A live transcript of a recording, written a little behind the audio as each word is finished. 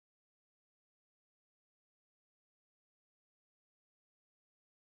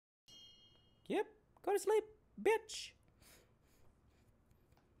Yep. Go to sleep, bitch.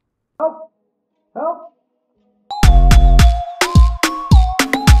 Help! Help!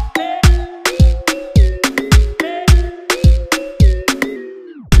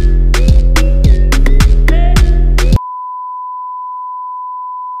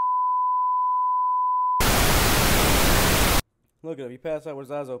 Look at him. He passed out with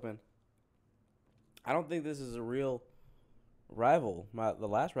his eyes open. I don't think this is a real rival. The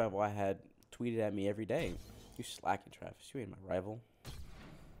last rival I had tweeted at me every day. You slacking, Travis. You ain't my rival.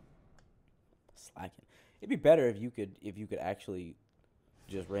 Slacking. It'd be better if you could actually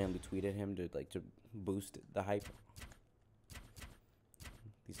just randomly tweet at him to boost the hype.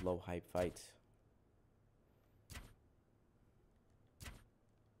 These low hype fights.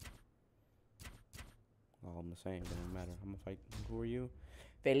 All I'm the same. Doesn't matter. I'm gonna fight. Who are you?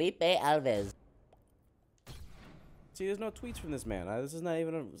 Felipe Alves. See, there's no tweets from this man. This is not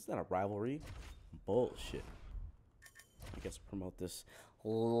a rivalry. Bullshit. I guess promote this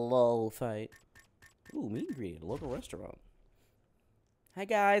low fight. Ooh, meet and greet at a local restaurant. Hi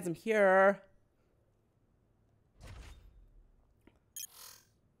guys, I'm here.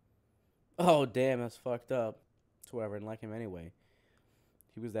 Oh damn, that's fucked up. That's whatever. I didn't like him anyway.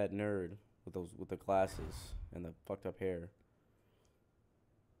 He was that nerd with the glasses and the fucked up hair.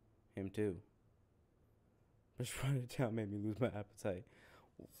 Him too. Just writing it down made me lose my appetite.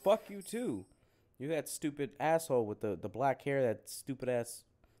 Well, fuck you too. You're that stupid asshole with the black hair, that stupid ass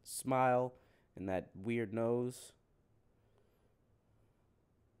smile, and that weird nose.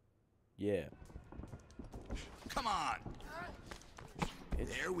 Yeah. Come on.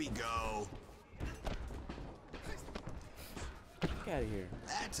 There we go. Get out of here.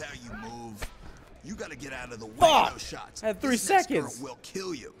 That's how you move. You gotta get out of the way Fuck! of those shots. I had 3 This next seconds. girl will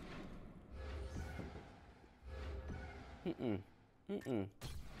kill you.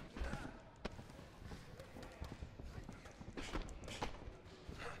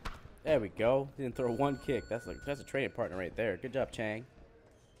 There we go. Didn't throw one kick. That's a training partner right there. Good job, Chang.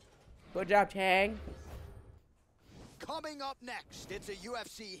 Good job, Chang. Coming up next, it's a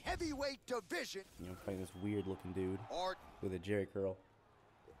UFC heavyweight division. You know, playing this weird looking dude with a Jerry curl.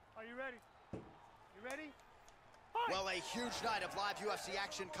 Are you ready? You ready? Well, a huge night of live UFC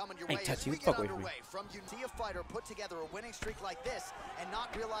action coming your Hey, way as touch you. we Fuck get away from underway. From you see a fighter put together a winning streak like this and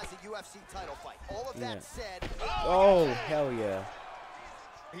not realize a UFC title fight. All of that said, Oh, hell yeah.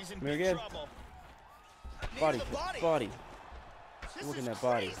 He's in Big big trouble. Body, the body. body. This Working is that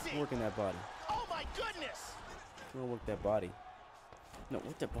body. crazy. Working that body. Oh my goodness! We're gonna work that body. No,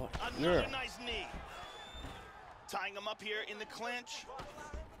 work that body. Another Yeah. nice knee. Tying him up here in the clinch.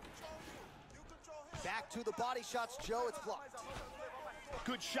 back to the body shots, Joe. It's blocked.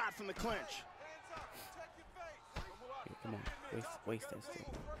 Good shot from the clinch. Here, come on. Waste that stuff.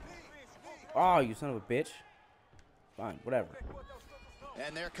 Oh, you son of a bitch. Fine, whatever.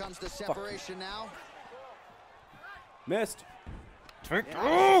 And there comes the separation now. Missed. And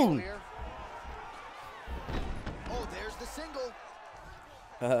Oh! clear. Oh, there's the single.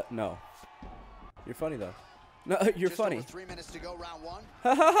 No. You're funny though. No, you're Just funny. over 3 minutes to go, round one.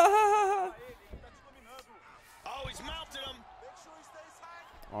 Oh, he's mounted him.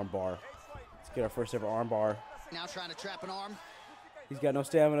 Arm bar. Let's get our first ever arm bar. Now trying to trap an arm. He's got no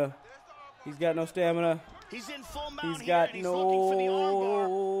stamina. He's got no stamina. He's in full mount He's here, got and he's looking for the arm bar.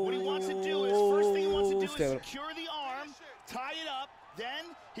 What he wants to do is, first thing he wants to do stamina. is secure the arm, tie it up. Then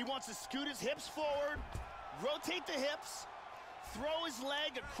he wants to scoot his hips forward, rotate the hips, throw his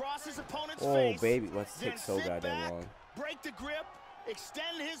leg across his opponent's face. Oh, baby. Let's then take so sit goddamn back, long. break the grip,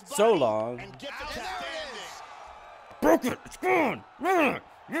 extend his body, So long. and get the And tap. there it is. Broke it. It's gone.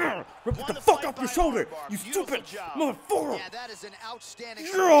 Rip Won the the fuck fight off your by shoulder, armbar. you Beautiful stupid job. motherfucker. Yeah, that is an outstanding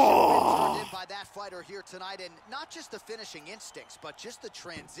Yeah. submission turned in by that fighter here tonight. And not just the finishing instincts, but just the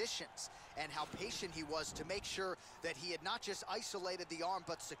transitions and how patient he was to make sure that he had not just isolated the arm,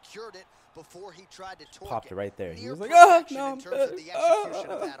 but secured it before he tried to torque Popped it right there. He Near was like, perfection no. in terms of the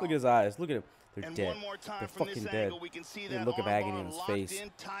execution of that Look at arm. his eyes. Look at him. They're And dead. one more time They're from fucking this dead. angle, we can see The that look of agony armbar on his locked face.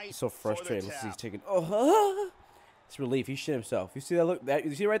 in tight He's so for the frustrated. Looks like he's tap. taking. Oh, it's relief. He shit himself. You see that look? That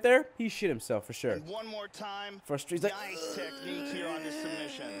you see right there? He shit himself for sure. And one more time. Frustrated. He's like, Nice technique here on this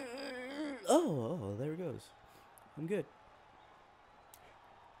submission. oh, there he goes. I'm good.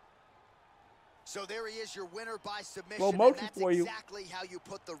 So there he is, your winner by submission. Well, and motion that's for you. exactly how you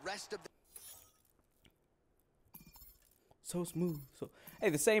put the rest of the So smooth. So hey,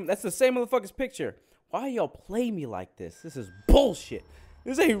 that's the same motherfucker's picture. Why y'all play me like this? This is bullshit.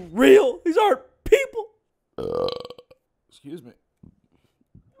 This ain't real. These aren't people. Excuse me.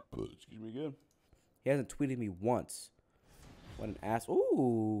 Excuse me again. He hasn't tweeted me once. What an ass. Ooh.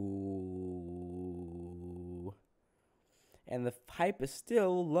 And the hype is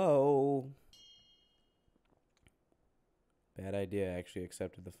still low. Bad idea. I actually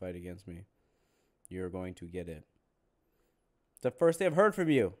accepted the fight against me. You're going to get it. It's the first day I've heard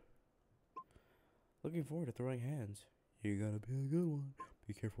from you. Looking forward to throwing hands. You gotta be a good one.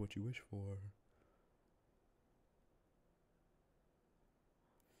 Be careful what you wish for.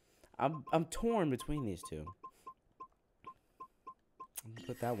 I'm torn between these two. I'm gonna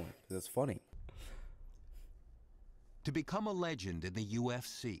put that one because it's funny. To become a legend in the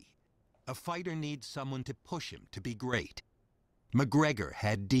UFC, a fighter needs someone to push him to be great. McGregor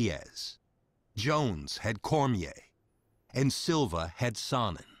had Diaz, Jones had Cormier, and Silva had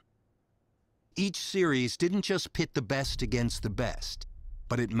Sonnen. Each series didn't just pit the best against the best,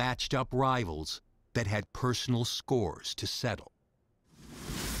 but it matched up rivals that had personal scores to settle.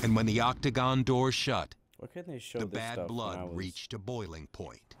 And when the octagon door shut, Why couldn't they show the this bad stuff when I blood was... reached a boiling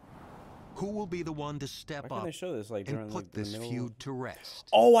point. Who will be the one to Why step couldn't up they show this like during and like, put the this middle? feud to rest?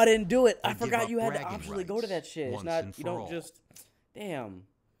 Oh, I didn't do it. I Or give forgot up you had to bragging optionally go to that rights shit. It's once not, and you for don't all. just, damn.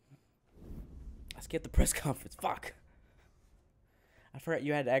 I skipped the press conference. Fuck. I forgot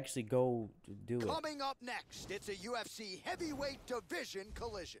you had to actually go to do it. Coming up next, it's a UFC heavyweight division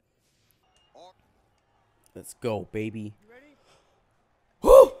collision. Let's go, baby. You ready?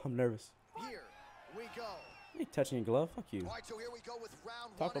 Woo! I'm nervous. Here we go. You ain't touching your glove. Fuck you. All right, so here we go with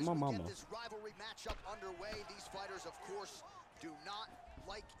round Talk one to as my we mama. get this rivalry matchup underway. These fighters, of course, do not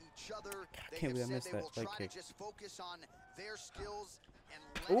like each other. They can't have believe I said missed they that will leg try kick. to just focus on their skills and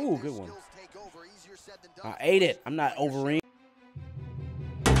letting Ooh, their good one. skills take over. Easier said than done. I ate it. I'm not overeating.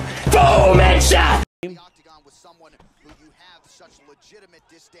 The octagon with someone who you have such legitimate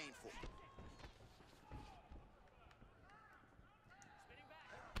disdain for.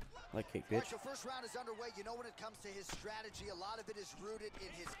 Like kick, All right, bitch. so first round is underway. You know, when it comes to his strategy, a lot of it is rooted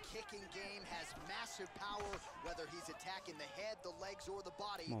in his kicking game. Has massive power, whether he's attacking the head, the legs, or the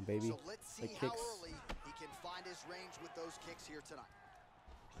body. Come on, baby. So let's see Like how kicks. early he can find his range with those kicks here tonight.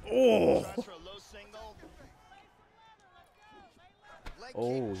 Oh. Tries for a low single. Leg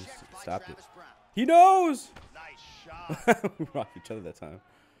Oh, kick checked by stopped it. Travis Brown. He knows. Nice shot. We rocked each other that time.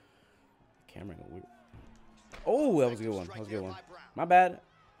 Camera got weird. Oh, that was a good one. That was a good one. My bad.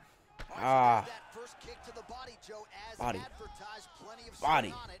 Ah. That first kick to the body, Joe, as Body. advertised, plenty of Body.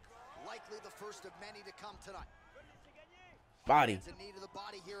 speed on it. Likely the first of many to come tonight. Body. It's a knee to the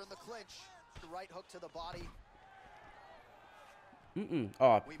body here in the clinch. The right hook to the body.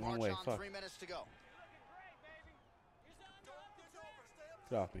 Oh, We wrong march way. on Fuck. 3 minutes to go.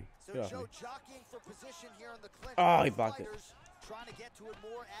 Get off me. So Get off Joe me. jockeying for position here in the clinch. Oh, he Both blocked it. fighters trying to get to a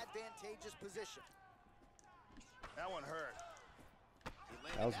more advantageous position. That one hurt.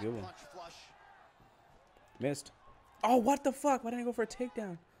 He That was a good one. punch flush. Missed. Oh, what the fuck? Why didn't I go for a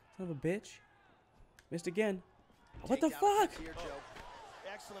takedown? Son of a bitch. Missed again. What the Takedown fuck? attempts here,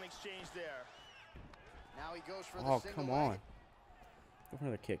 Joe. Excellent exchange there. Now he goes for the Oh, single come leg. on. Go for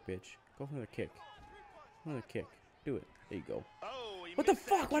another kick, bitch. Go for another kick. Another kick. Do it. There you go. Oh, he What the missed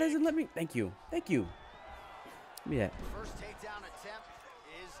that fuck? Why doesn't kick. it let me? Thank you. Thank you. Give me that. First takedown attempt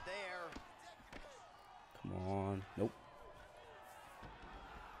is there. Come on. Nope.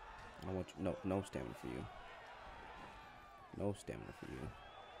 I want you. No stamina for you. No stamina for you.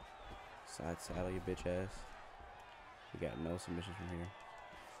 Side saddle, you bitch ass. We got no submissions from here.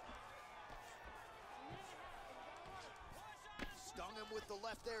 Stung him with the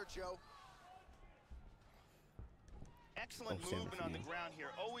left there, Joe. Excellent No stamina movement for on the you. ground here.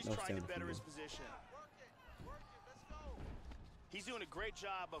 Always No trying to stamina for better you. his position. He's doing a great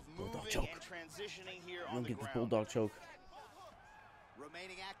job of Bulldog moving choke. and transitioning here You on don't the get this ground. bulldog choke.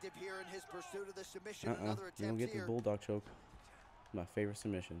 Remaining active here in his pursuit of the submission. Another You don't attempt get here. this bulldog choke. My favorite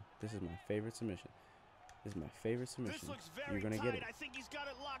submission. This is my favorite submission. This is my favorite This submission. looks very You're gonna tight. get it. I think he's got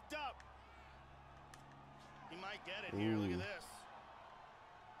it locked up. He might get it here. Look Ooh. at this.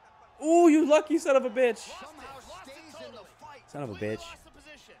 Ooh, you lucky son of a bitch. Somehow Lost it stays in the totally. fight. Son of a Completely bitch. lost the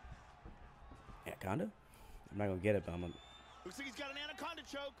position. Anaconda? I'm not gonna get it, but I'm gonna. Looks like he's got an anaconda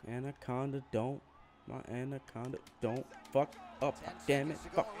choke. Anaconda don't. My anaconda don't fuck up. 10 Damn it. seconds to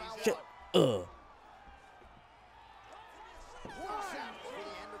go Fuck. in round Shit. one. Ugh.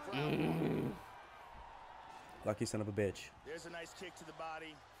 For the end of round. Lucky son of a bitch. There's a nice kick to the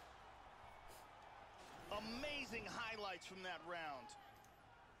body. Amazing highlights from that round.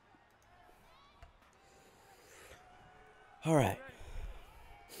 All right.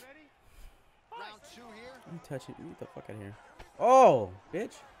 Ready? Round 2 here. Let me touch it. Get the fuck out of here. Oh,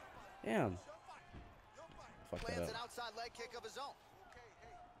 bitch. Damn. Fuck that Lands an up. outside leg kick of his own.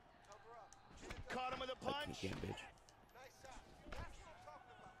 Caught him with a Leg punch. kick again, bitch.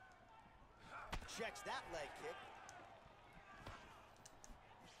 checks that leg kick.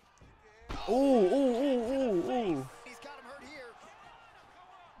 Ooh, ooh, ooh, ooh, ooh. He's got him hurt here.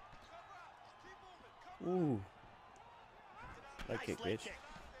 Ooh. Leg Nice kick, leg bitch. kick.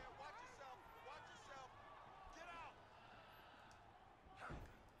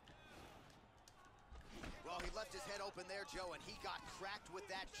 Well, he left his head open there, Joe, and he got cracked with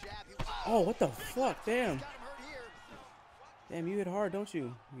that jab. Oh, what the fuck? Damn. He's got him hurt here. Damn, you hit hard, don't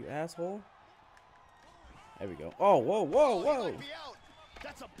you? You asshole. There we go. Oh, whoa, whoa, He whoa. might be out.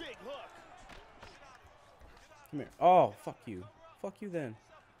 That's a big hook. Come here. Oh, fuck you. Fuck you then.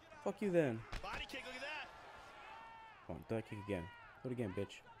 Fuck you then. Body kick, look at that. Come on, do that kick again. Do it again,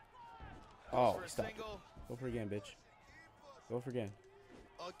 bitch. Oh, For a stop it. single. Go for it again, bitch. Go for it again.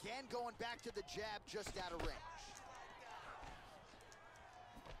 Again, going back to the jab just out of range.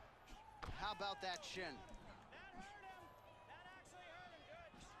 How about that shin?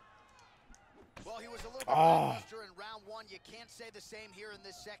 Well, he was a little bit lackluster in round one. You can't say the same here in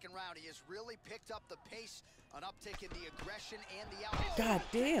this second round. He has really picked up the pace, an uptick in the aggression and the output. God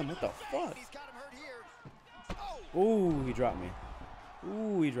damn, what the fuck? He's got him hurt here. Oh, Ooh, he dropped me.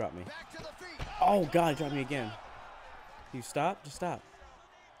 Ooh, he dropped me. back to the feet. Oh, God, he dropped me again. Can you stop? Just stop.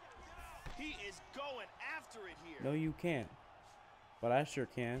 He is going after it here. No, you can't. But I sure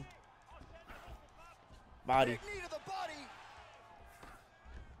can. Body. Big knee to the body.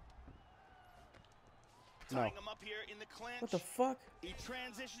 No. Tying him up here in the clinch. What the fuck? He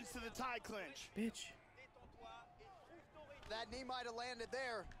transitions to the tie clinch. Bitch. That knee might have landed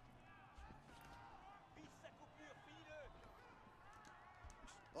there.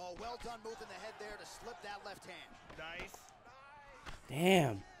 Oh, well done moving the head there to slip that left hand. Nice.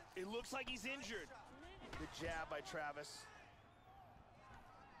 Damn. It looks like he's injured. Good jab by Travis.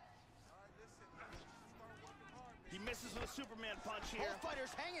 He misses with a Superman punch here. Both fighters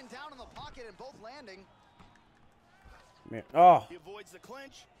hanging down in the pocket and both landing. Come here. Oh. He avoids the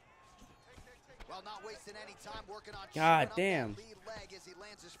clinch. Well, not wasting any time working on God shoring up damn. that lead leg as he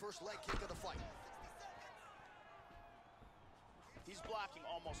lands his first leg kick of the fight. He's blocking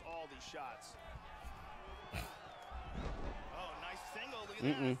almost all these shots. Oh, nice single. Look at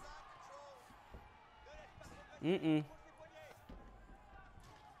Mm-mm. Mm-mm.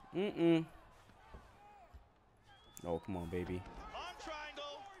 Mm-mm. Oh, come on, baby. Arm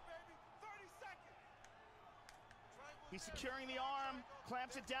triangle. He's securing the arm.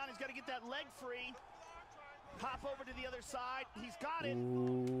 Clamps it down. He's got to get that leg free. Hop over to the other side. He's got it.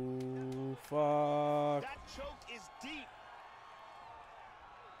 Ooh, fuck. That choke is deep.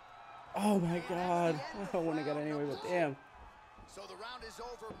 Oh, my God. I wouldn't have got it anyway, but damn. So the round is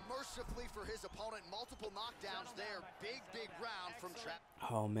over mercifully for his opponent. Multiple knockdowns there. Big, big round from Travis.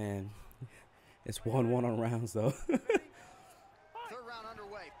 Oh, man. It's 1-1 on rounds, though. Third round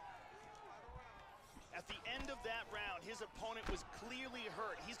underway. At the end of that round, his opponent was clearly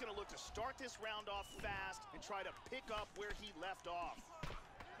hurt. He's going to look to start this round off fast and try to pick up where he left off.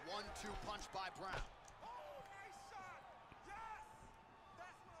 1-2 punch by Brown.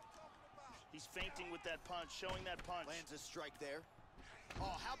 He's feinting with that punch, showing that punch. Lands a strike there.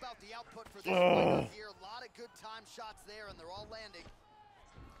 Oh, how about the output for this fighter here? A lot of good time shots there, and they're all landing.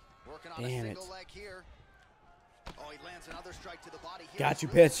 Working on Damn a single it. leg here. Oh, he lands another strike to the body here. Got He's you,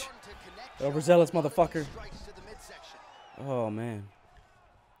 really bitch. starting to connect, Overzealous Joe. A lot of motherfucker. these strikes to the midsection. Oh, man.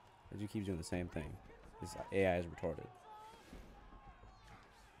 But you keep doing the same thing. This AI is retarded.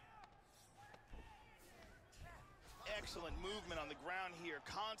 Excellent movement on the ground here.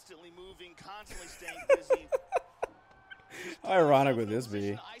 Constantly moving, constantly staying busy. How ironic would this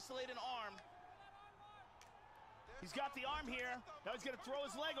be? Isolate an arm. He's got the arm here. Now he's going to throw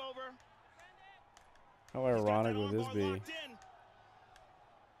his leg over. How He's got ironic that would this armbar be? locked in,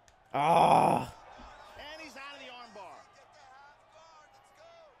 Ah! and he's out of the armbar.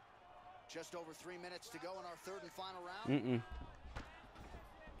 Just over 3 minutes to go in our third and final round. Mm-mm.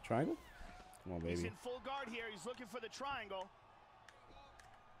 Triangle? Come on, He's baby. in full guard here. He's looking for the triangle.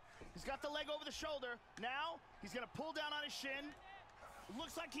 He's got the leg over the shoulder. Now he's going to pull down on his shin. It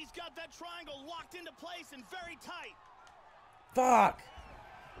looks like he's got that triangle locked into place and very tight. Fuck!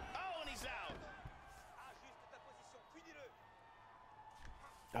 Oh, and he's out.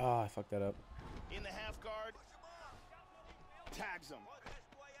 Oh, I fucked that up. In the half guard. Tags him.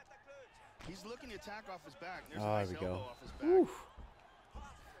 He's looking to attack off his back. There's a Oh, nice there we go. elbow off his back. Woo.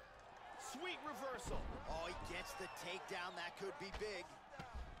 Sweet reversal. Oh, he gets the takedown. That could be big.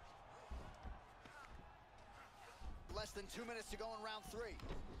 Less than 2 minutes to go in round 3.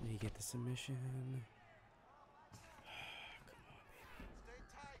 You get the submission.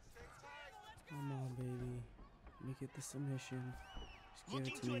 Come on, baby. Let me get the submission. Just give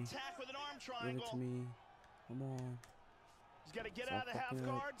Looking it to to me. attack with an arm Give triangle. it to me. Come on. He's got to get Stop out of the half fucking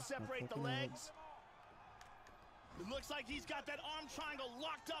guard, up. Stop separate the fucking up. legs. It looks like he's got that arm triangle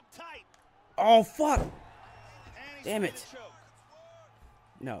locked up tight. Oh, fuck. And he's Damn made it. a choke.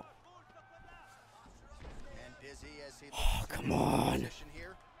 No. And busy as he Oh, looks to come finish the on. position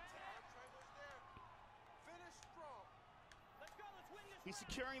here. He's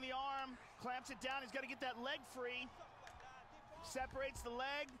securing the arm, clamps it down. He's got to get that leg free. Separates the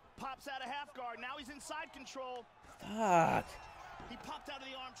leg, pops out of half guard. Now he's inside control. Fuck. He popped out of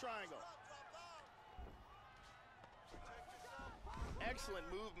the arm triangle. Excellent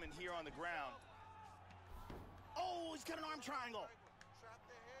movement here on the ground. Oh, he's got an arm triangle.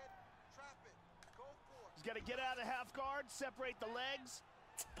 He's got to get out of the half guard, separate the legs.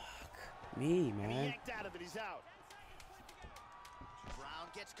 Me, And he man. yanked out of it. He's out. Brown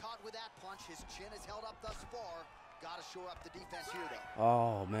gets caught with that punch. His chin is held up thus far. Got to shore up the defense here, though.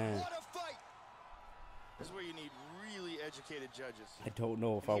 Oh, man. What a fight! This is where you need really educated judges. I don't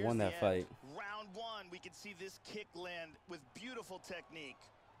know if I Here's won the that end. fight. Round one, we can see this kick land with beautiful technique.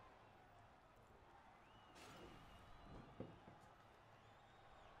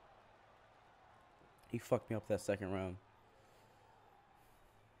 He fucked me up that second round.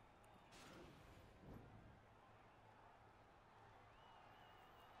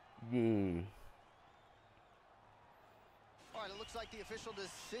 All right, it looks like the official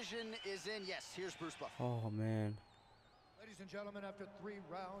decision is in. Yes, here's Bruce Buff. Oh, man. Ladies and gentlemen, after 3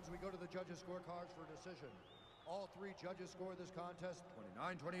 rounds, we go to the judges' scorecards for decision. All 3 judges scored this contest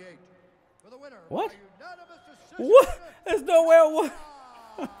 29-28. For the winner, What? by unanimous decision. What? There's no way I won.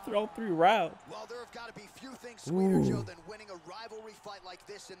 Throw 3 rounds. Well, there have got to be few things sweeter, Joe, than winning a rivalry fight like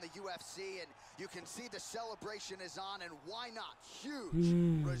this in the UFC, and you can see the celebration is on, and why not?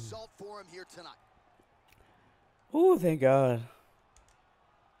 Huge result for him here tonight. Oh, thank God.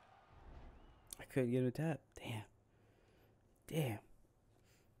 I couldn't get him a tap. Damn. Damn.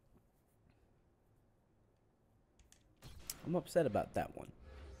 I'm upset about that one.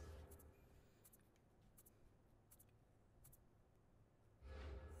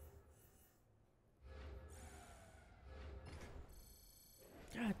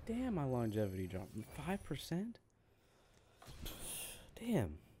 God damn, my longevity dropped 5%.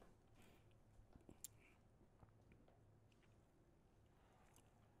 Damn.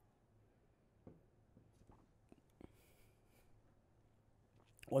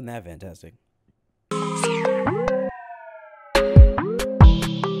 Wasn't that fantastic?